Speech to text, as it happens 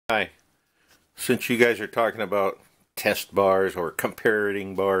Hi. Since you guys are talking about test bars or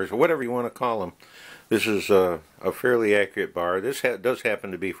comparing bars or whatever you want to call them, this is a fairly accurate bar. This does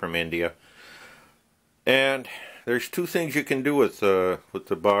happen to be from India. And there's two things you can do with the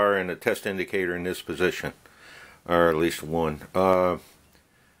bar and the test indicator in this position, or at least one.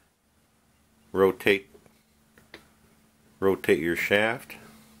 Rotate your shaft,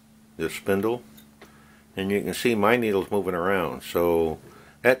 the spindle, and you can see my needle's moving around. So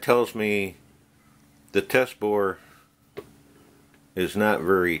that tells me the test bore is not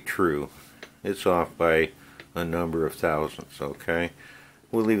very true. It's off by a number of thousandths, okay?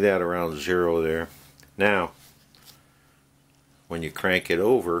 We'll leave that around 0 there. Now, when you crank it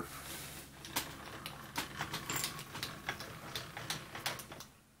over,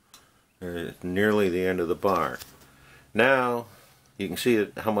 it's nearly the end of the bar. Now, you can see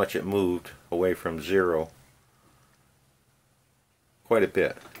how much it moved away from 0. Quite a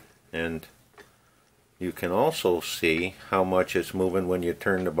bit. And you can also see how much it's moving when you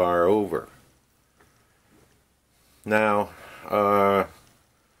turn the bar over. Now,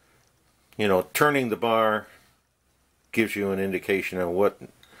 turning the bar gives you an indication of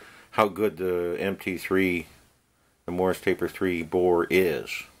how good the MT3, the Morse Taper 3 bore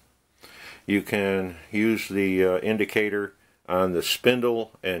is. You can use the indicator on the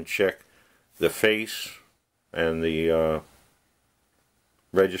spindle and check the face and the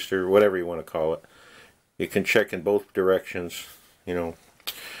register, whatever you want to call it. You can check in both directions,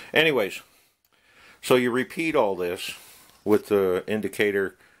 Anyways, so you repeat all this with the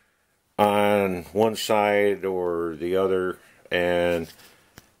indicator on one side or the other and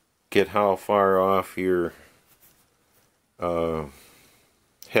get how far off your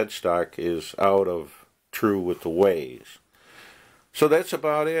headstock is out of true with the weighs. So that's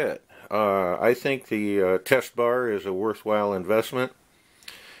about it. I think the test bar is a worthwhile investment.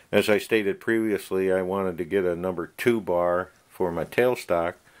 As I stated previously, I wanted to get a number 2 bar for my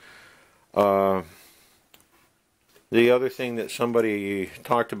tailstock. The other thing that somebody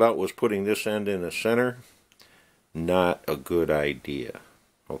talked about was putting this end in the center. Not a good idea.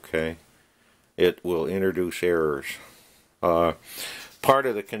 Okay? It will introduce errors. Part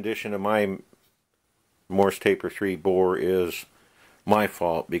of the condition of my Morse Taper 3 bore is my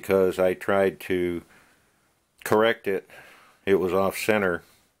fault because I tried to correct it. It was off center,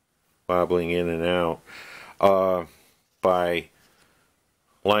 wobbling in and out, by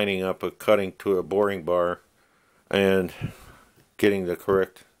lining up a cutting to a boring bar and getting the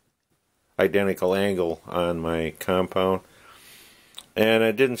correct identical angle on my compound, and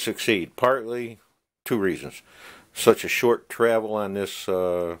I didn't succeed. Partly 2 reasons: such a short travel on this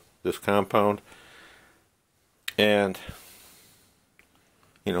this compound, and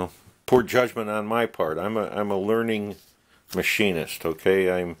poor judgment on my part. I'm a learning machinist.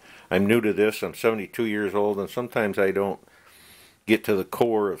 Okay, I'm new to this. I'm 72 years old, and sometimes I don't get to the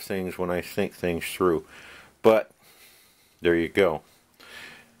core of things when I think things through. But there you go.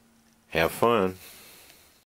 Have fun.